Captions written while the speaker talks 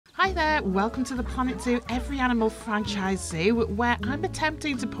Hi there, welcome to the Planet Zoo Every Animal Franchise Zoo, where I'm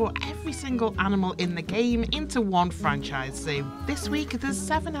attempting to put every single animal in the game into one franchise zoo. This week there's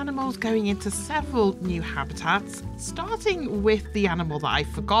 7 animals going into several new habitats, starting with the animal that I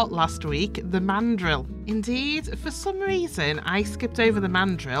forgot last week, the mandrill. Indeed, for some reason I skipped over the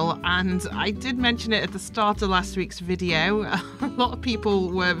mandrill, and I did mention it at the start of last week's video. A lot of people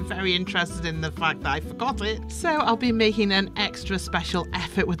were very interested in the fact that I forgot it, so I'll be making an extra special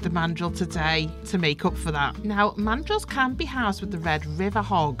effort with the mandrill today to make up for that. Now, mandrills can be housed with the red river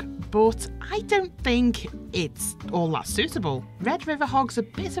hog, but I don't think it's all that suitable. Red river hog's a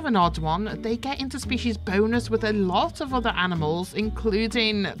bit of an odd one. They get into species bonus with a lot of other animals,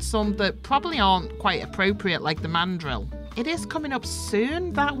 including some that probably aren't quite appropriate, like the mandrill. It is coming up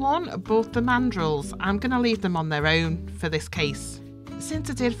soon, that one, but the mandrills, I'm going to leave them on their own for this case.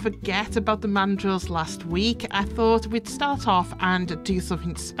 Since I did forget about the mandrills last week, I thought we'd start off and do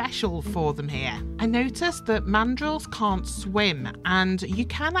something special for them here. I noticed that mandrills can't swim, and you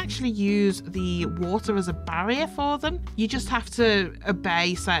can actually use the water as a barrier for them. You just have to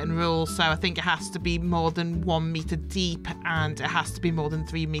obey certain rules, so I think it has to be more than 1 meter deep and it has to be more than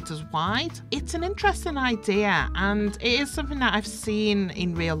 3 meters wide. It's an interesting idea, and it is something that I've seen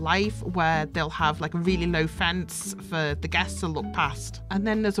in real life where they'll have like a really low fence for the guests to look past. And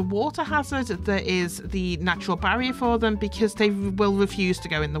then there's a water hazard that is the natural barrier for them because they will refuse to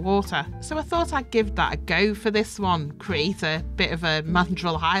go in the water. So I thought I'd give that a go for this one, create a bit of a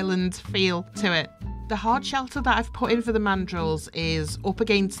mandrill island feel to it. The hard shelter that I've put in for the mandrills is up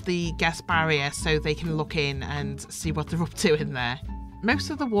against the guest barrier so they can look in and see what they're up to in there. Most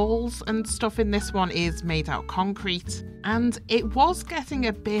of the walls and stuff in this one is made out of concrete, and it was getting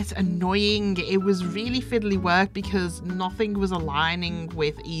a bit annoying. It was really fiddly work because nothing was aligning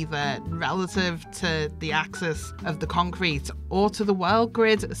with either relative to the axis of the concrete or to the world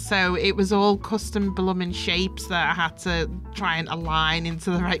grid, so it was all custom blooming shapes that I had to try and align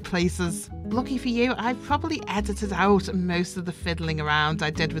into the right places. Lucky for you, I've probably edited out most of the fiddling around I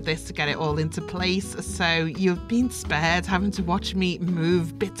did with this to get it all into place, so you've been spared having to watch me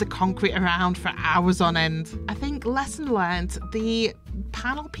move bits of concrete around for hours on end. I think lesson learned, the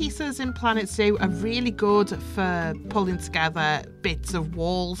panel pieces in Planet Zoo are really good for pulling together bits of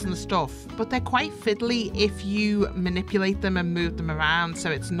walls and stuff, but they're quite fiddly if you manipulate them and move them around so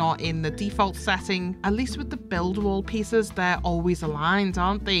it's not in the default setting. At least with the build wall pieces, they're always aligned,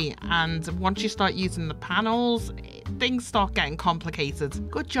 aren't they? And once you start using the panels, things start getting complicated.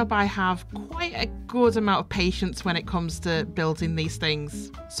 Good job I have quite a good amount of patience when it comes to building these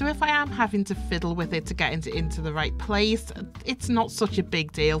things. So if I am having to fiddle with it to get into the right place, it's not such a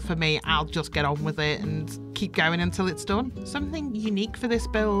big deal for me. I'll just get on with it and keep going until it's done. Something unique for this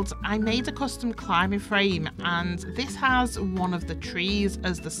build, I made a custom climbing frame, and this has one of the trees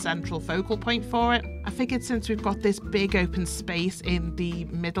as the central focal point for it. I figured since we've got this big open space in the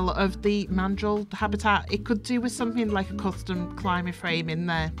middle of the mandrill habitat, it could do with something like a custom climbing frame in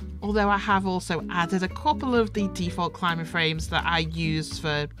there. Although I have also added a couple of the default climbing frames that I use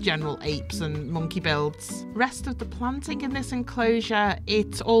for general apes and monkey builds. Rest of the planting in this enclosure,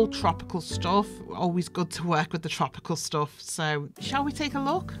 it's all tropical stuff. Always good to work with the tropical stuff. So shall we take a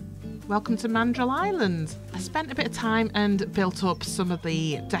look? Welcome to Mandrill Island. I spent a bit of time and built up some of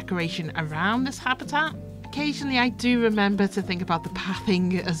the decoration around this habitat. Occasionally I do remember to think about the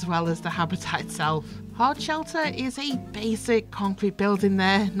pathing as well as the habitat itself. Hard shelter is a basic concrete building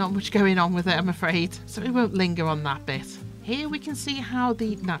there, not much going on with it I'm afraid, so we won't linger on that bit. Here we can see how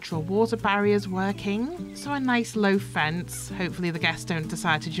the natural water barrier is working. So a nice low fence, hopefully the guests don't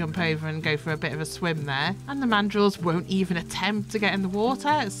decide to jump over and go for a bit of a swim there. And the mandrills won't even attempt to get in the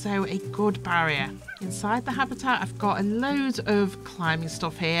water, so a good barrier. Inside the habitat I've got a load of climbing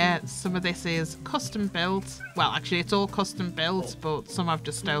stuff here. Some of this is custom built. Well, actually it's all custom built, but some I've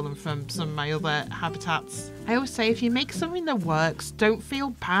just stolen from some of my other habitats. I always say if you make something that works, don't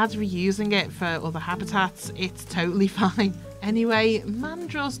feel bad reusing it for other habitats. It's totally fine. Anyway,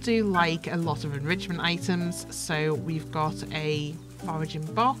 mandrills do like a lot of enrichment items, so we've got a foraging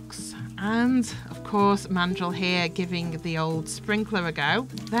box and of course mandrill here giving the old sprinkler a go.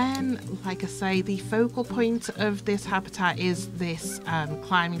 Then, like I say, the focal point of this habitat is this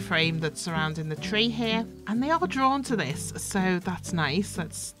climbing frame that's surrounding the tree here, and they are drawn to this, so that's nice.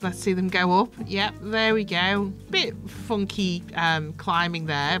 Let's see them go up. Yep, there we go. Bit funky climbing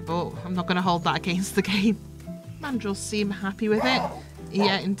there, but I'm not going to hold that against the game. Mandrills seem happy with it.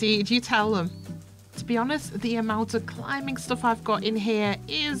 Yeah, indeed, you tell them. To be honest, the amount of climbing stuff I've got in here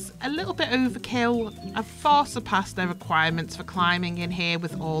is a little bit overkill. I've far surpassed their requirements for climbing in here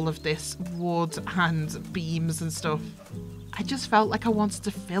with all of this wood and beams and stuff. I just felt like I wanted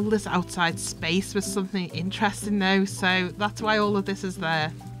to fill this outside space with something interesting though, so that's why all of this is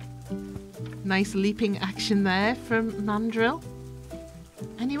there. Nice leaping action there from Mandrill.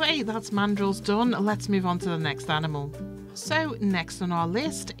 Anyway, that's Mandrill's done. Let's move on to the next animal. So next on our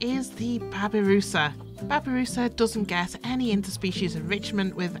list is the Babirusa. Babirusa doesn't get any interspecies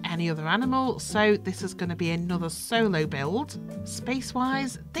enrichment with any other animal, so this is going to be another solo build.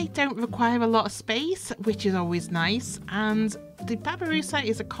 Space-wise, they don't require a lot of space, which is always nice, and the Babirusa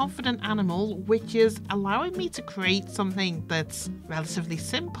is a confident animal, which is allowing me to create something that's relatively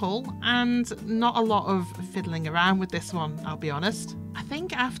simple and not a lot of fiddling around with this one, I'll be honest. I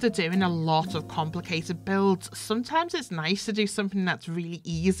think after doing a lot of complicated builds, sometimes it's nice to do something that's really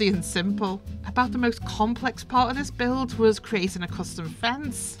easy and simple. About the most complex part of this build was creating a custom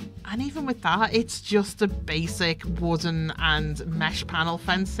fence, and even with that, it's just a basic wooden and mesh panel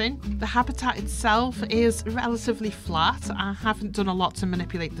fencing. The habitat itself is relatively flat. I haven't done a lot to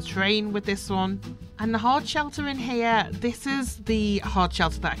manipulate the terrain with this one. And the hard shelter in here, this is the hard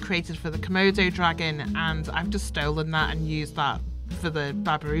shelter that I created for the Komodo dragon, and I've just stolen that and used that for the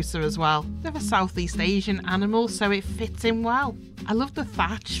Babirusa as well. They're a Southeast Asian animal, so it fits in well. I love the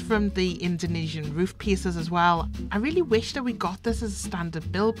thatch from the Indonesian roof pieces as well. I really wish that we got this as a standard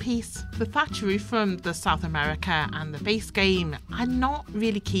build piece. The thatch roof from the South America and the base game, I'm not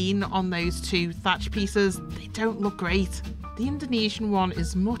really keen on those two thatch pieces. They don't look great. The Indonesian one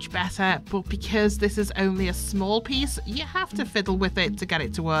is much better, but because this is only a small piece, you have to fiddle with it to get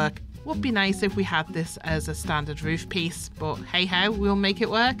it to work. Would be nice if we had this as a standard roof piece, but hey ho, we'll make it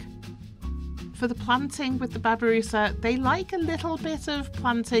work. For the planting with the Babirusa, they like a little bit of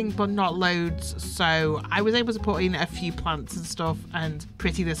planting but not loads, so I was able to put in a few plants and stuff and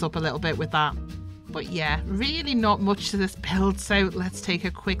pretty this up a little bit with that. But yeah, really not much to this build, so let's take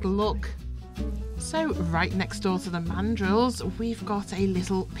a quick look. So right next door to the mandrills, we've got a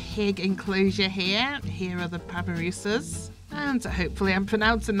little pig enclosure here. Here are the Babirusas. And hopefully I'm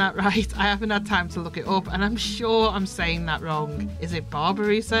pronouncing that right. I haven't had time to look it up, and I'm sure I'm saying that wrong. Is it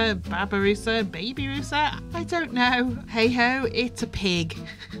Barbarusa, Babirusa, Babyrusa? I don't know. Hey ho, it's a pig.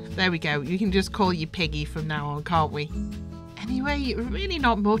 There we go. You can just call you Piggy from now on, can't we? Anyway, really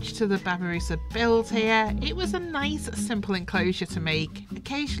not much to the Babirusa build here. It was a nice, simple enclosure to make.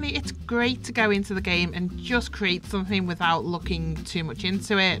 Occasionally, it's great to go into the game and just create something without looking too much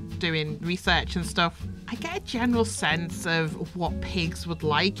into it, doing research and stuff. I get a general sense of what pigs would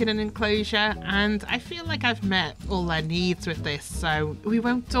like in an enclosure, and I feel like I've met all their needs with this, so we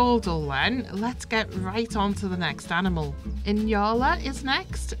won't dawdle then. Let's get right on to the next animal. Nyala is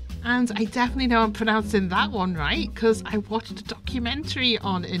next. And I definitely know I'm pronouncing that one right, because I watched a documentary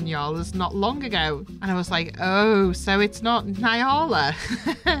on Nyalas not long ago. And I was like, oh, so it's not Nyala.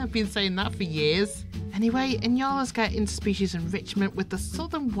 I've been saying that for years. Anyway, Nyalas get interspecies enrichment with the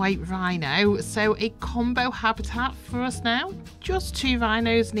southern white rhino, so a combo habitat for us now. Just 2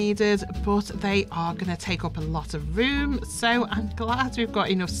 rhinos needed, but they are going to take up a lot of room, so I'm glad we've got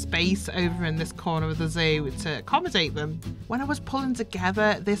enough space over in this corner of the zoo to accommodate them. When I was pulling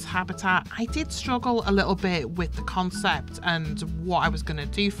together this habitat, I did struggle a little bit with the concept and what I was going to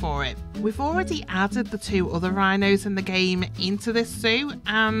do for it. We've already added the 2 other rhinos in the game into this zoo,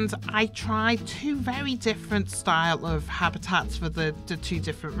 and I tried 2 very different style of habitats for the 2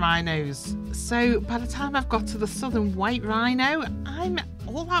 different rhinos. So by the time I've got to the southern white rhino, I'm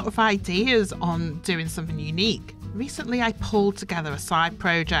all out of ideas on doing something unique. Recently I pulled together a side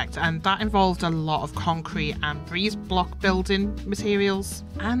project, and that involved a lot of concrete and breeze block building materials.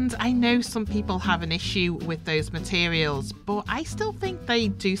 And I know some people have an issue with those materials, but I still think they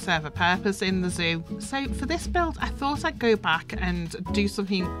do serve a purpose in the zoo. So for this build, I thought I'd go back and do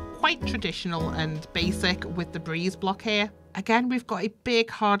something quite traditional and basic with the breeze block here. Again, we've got a big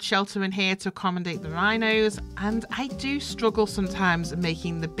hard shelter in here to accommodate the rhinos, and I do struggle sometimes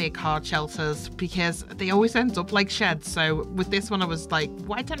making the big hard shelters because they always end up like sheds. So with this one I was like,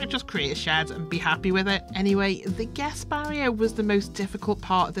 why don't I just create a shed and be happy with it? Anyway, the guest barrier was the most difficult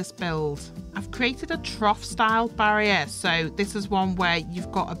part of this build. I've created a trough style barrier, so this is one where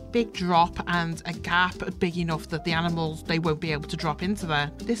you've got a big drop and a gap big enough that the animals, they won't be able to drop into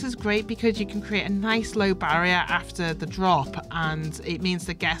there. This is great because you can create a nice low barrier after the drop, and it means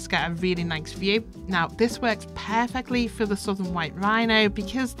the guests get a really nice view. Now this works perfectly for the southern white rhino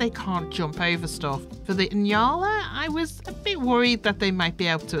because they can't jump over stuff. For the Nyala, I was a bit worried that they might be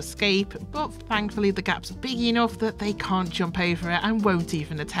able to escape, but thankfully the gap's big enough that they can't jump over it and won't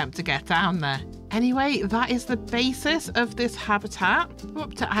even attempt to get down there. Anyway, that is the basis of this habitat. We're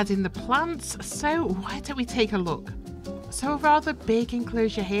up to adding the plants, so why don't we take a look? So a rather big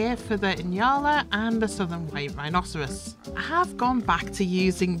enclosure here for the Nyala and the southern white rhinoceros. I have gone back to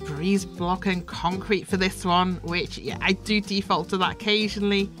using breeze block and concrete for this one, which yeah, I do default to that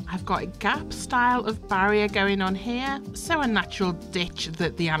occasionally. I've got a gap style of barrier going on here, so a natural ditch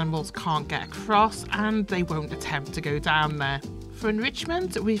that the animals can't get across and they won't attempt to go down there. For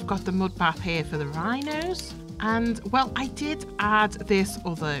enrichment, we've got the mud bath here for the rhinos. And, well, I did add this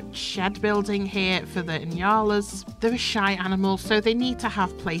other shed building here for the Nyalas. They're a shy animal, so they need to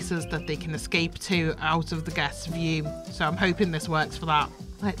have places that they can escape to out of the guest's view. So I'm hoping this works for that.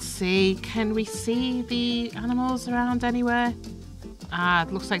 Let's see, can we see the animals around anywhere?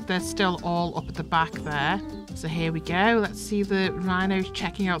 It looks like they're still all up at the back there. So here we go. Let's see the rhinos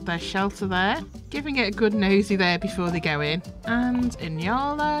checking out their shelter there. Giving it a good nosy there before they go in. And a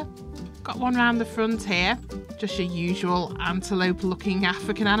Nyala. Got one round the front here. Just your usual antelope looking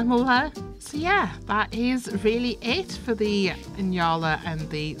African animal there. So yeah, that is really it for the Nyala and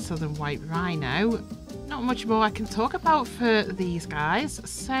the southern white rhino. Not much more I can talk about for these guys.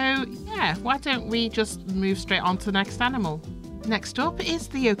 So yeah, why don't we just move straight on to the next animal. Next up is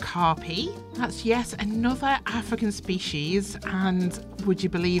the Okapi. That's yet another African species, and would you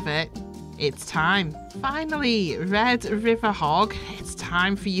believe it? It's time. Finally, Red River Hog, it's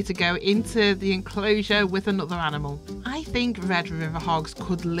time for you to go into the enclosure with another animal. I think Red River Hogs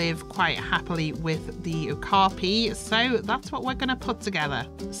could live quite happily with the Okapi, so that's what we're going to put together.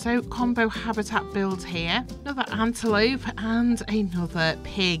 So combo habitat build here, another antelope and another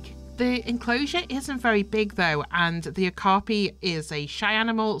pig. The enclosure isn't very big though, and the Okapi is a shy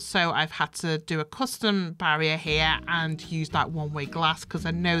animal, so I've had to do a custom barrier here and use that one-way glass because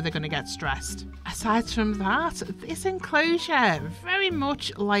I know they're going to get stressed. Aside from that, this enclosure, very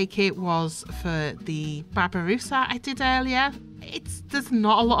much like it was for the Babirusa I did earlier. There's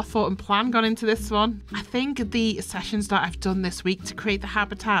not a lot of thought and plan gone into this one. I think the sessions that I've done this week to create the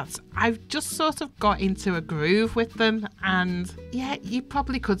habitats, I've just sort of got into a groove with them, and yeah, you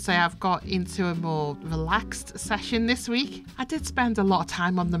probably could say I've got into a more relaxed session this week. I did spend a lot of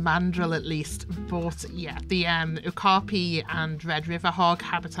time on the Mandrill at least, but yeah, the Okapi and Red River Hog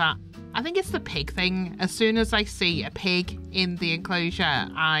habitat, I think it's the pig thing. As soon as I see a pig in the enclosure,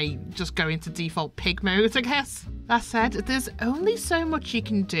 I just go into default pig mode, I guess. That said, there's only so much you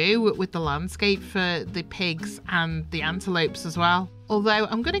can do with the landscape for the pigs and the antelopes as well. Although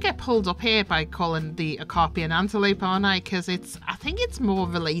I'm going to get pulled up here by calling the Okapi an antelope, aren't I? Because I think it's more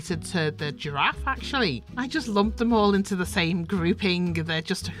related to the giraffe, actually. I just lumped them all into the same grouping. They're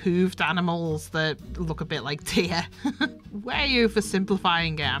just hooved animals that look a bit like deer. Way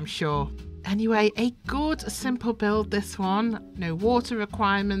oversimplifying it, I'm sure. Anyway, a good simple build this one. No water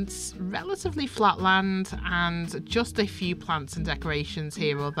requirements, relatively flat land, and just a few plants and decorations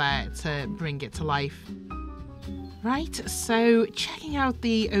here or there to bring it to life. Right, so checking out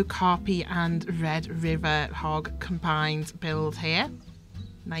the Okapi and Red River Hog combined build here.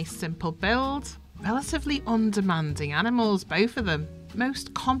 Nice simple build. Relatively undemanding animals, both of them.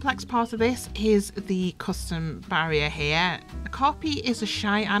 Most complex part of this is the custom barrier here. Okapi is a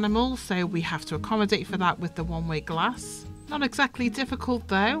shy animal, so we have to accommodate for that with the one-way glass. Not exactly difficult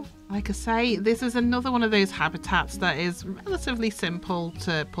though. Like I say, this is another one of those habitats that is relatively simple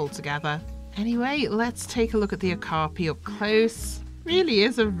to pull together. Anyway, let's take a look at the Okapi up close. Really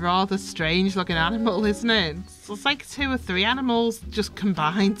is a rather strange looking animal, isn't it? It's like 2 or 3 animals just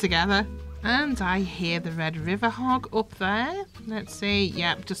combined together. And I hear the Red River Hog up there. Let's see.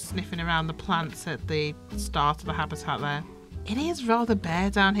 Yep, just sniffing around the plants at the start of the habitat there. It is rather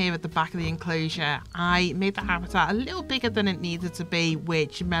bare down here at the back of the enclosure. I made the habitat a little bigger than it needed to be,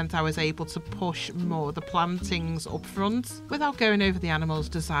 which meant I was able to push more of the plantings up front without going over the animals'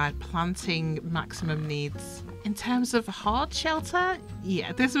 desired planting maximum needs. In terms of hard shelter,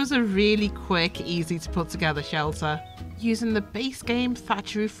 yeah, this was a really quick, easy to put together shelter. Using the base game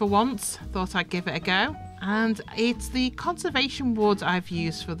thatch roof for once, thought I'd give it a go. And it's the conservation wood I've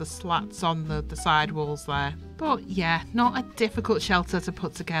used for the slats on the side walls there. But yeah, not a difficult shelter to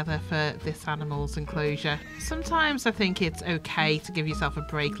put together for this animal's enclosure. Sometimes I think it's okay to give yourself a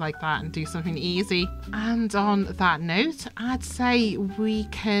break like that and do something easy. And on that note, I'd say we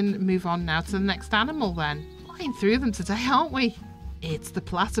can move on now to the next animal then. Flying through them today, aren't we? It's the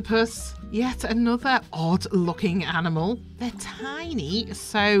platypus. Yet another odd looking animal. They're tiny,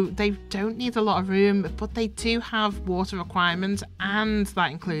 so they don't need a lot of room, but they do have water requirements, and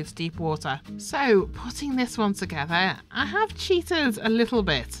that includes deep water. So putting this one together, I have cheated a little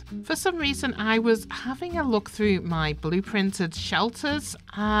bit. For some reason, I was having a look through my blueprinted shelters,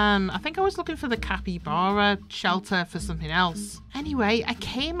 and I think I was looking for the capybara shelter for something else. Anyway, I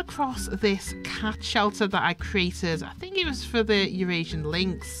came across this cat shelter that I created. I think it was for the Eurasian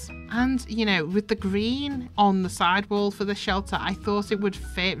lynx. And, you know, with the green on the sidewall for the shelter, I thought it would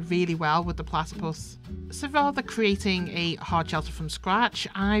fit really well with the platypus. So rather creating a hard shelter from scratch,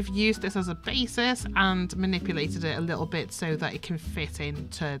 I've used this as a basis and manipulated it a little bit so that it can fit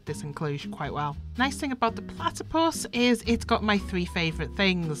into this enclosure quite well. Nice thing about the platypus is it's got my 3 favourite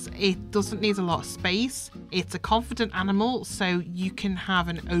things. It doesn't need a lot of space, it's a confident animal, so you can have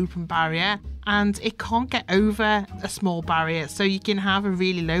an open barrier, and it can't get over a small barrier, so you can have a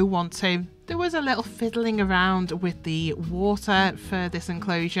really low one too. There was a little fiddling around with the water for this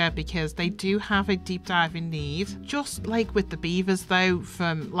enclosure because they do have a deep diving need. Just like with the beavers though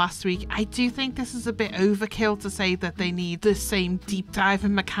from last week, I do think this is a bit overkill to say that they need the same deep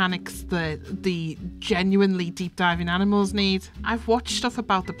diving mechanics that the genuinely deep diving animals need. I've watched stuff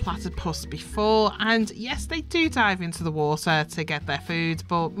about the platypus before, and yes, they do dive into the water to get their food,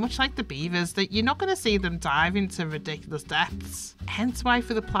 but much like the beavers, that you're not going to see them dive into ridiculous depths. Hence why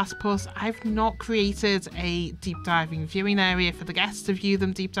for the platypus, I've not created a deep diving viewing area for the guests to view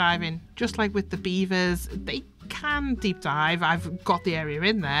them deep diving. Just like with the beavers, they can deep dive. I've got the area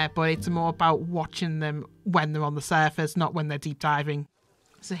in there, but it's more about watching them when they're on the surface, not when they're deep diving.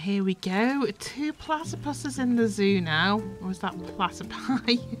 So here we go, 2 platypuses in the zoo now. Or is that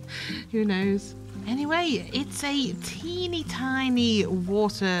platypi? Who knows? Anyway, it's a teeny tiny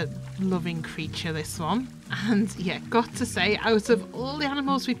water loving creature, this one. And yeah, got to say, out of all the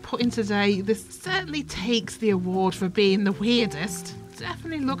animals we put in today, this certainly takes the award for being the weirdest.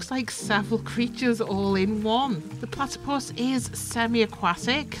 Definitely looks like several creatures all in one. The platypus is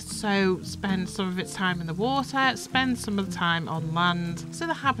semi-aquatic, so spends some of its time in the water, spends some of the time on land, so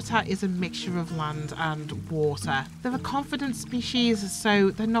the habitat is a mixture of land and water. They're a confident species, so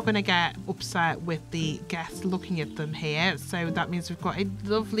they're not going to get upset with the guests looking at them here, so that means we've got a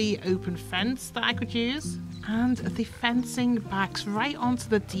lovely open fence that I could use. And the fencing backs right onto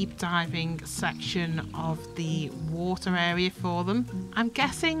the deep diving section of the water area for them. I'm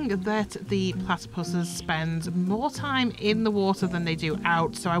guessing that the platypuses spend more time in the water than they do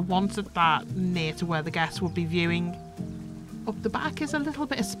out, so I wanted that near to where the guests would be viewing. Up the back is a little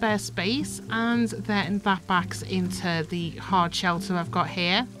bit of spare space, and then that backs into the hard shelter I've got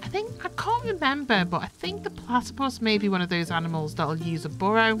here. I can't remember, but I think the platypus may be one of those animals that'll use a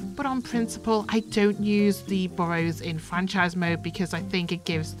burrow, but on principle I don't use the burrows in franchise mode because I think it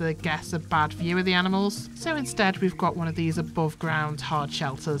gives the guests a bad view of the animals. So instead we've got one of these above ground hard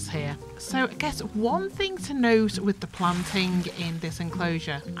shelters here. So I guess one thing to note with the planting in this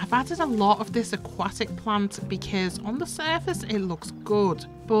enclosure, I've added a lot of this aquatic plant because on the surface it looks good,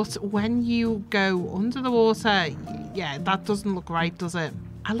 but when you go under the water, yeah, that doesn't look right, does it?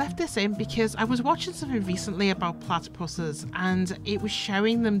 I left this in because I was watching something recently about platypuses and it was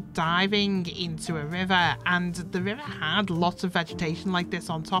showing them diving into a river, and the river had lots of vegetation like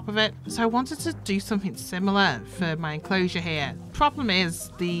this on top of it. So I wanted to do something similar for my enclosure here. Problem is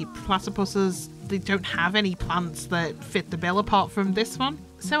the platypuses, they don't have any plants that fit the bill apart from this one.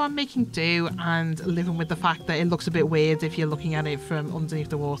 So I'm making do and living with the fact that it looks a bit weird if you're looking at it from underneath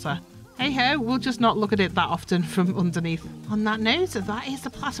the water. Hey ho, we'll just not look at it that often from underneath. On that note, that is the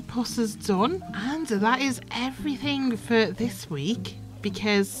platypuses done, and that is everything for this week,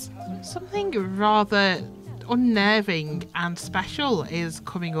 because something rather unnerving and special is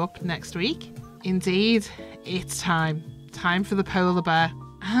coming up next week. Indeed, it's time for the polar bear.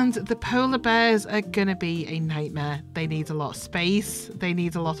 And the polar bears are gonna be a nightmare. They need a lot of space, they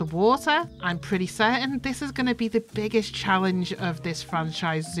need a lot of water. I'm pretty certain this is gonna be the biggest challenge of this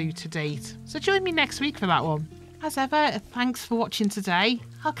franchise zoo to date. So join me next week for that one. As ever, thanks for watching today.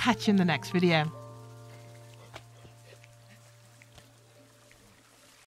 I'll catch you in the next video.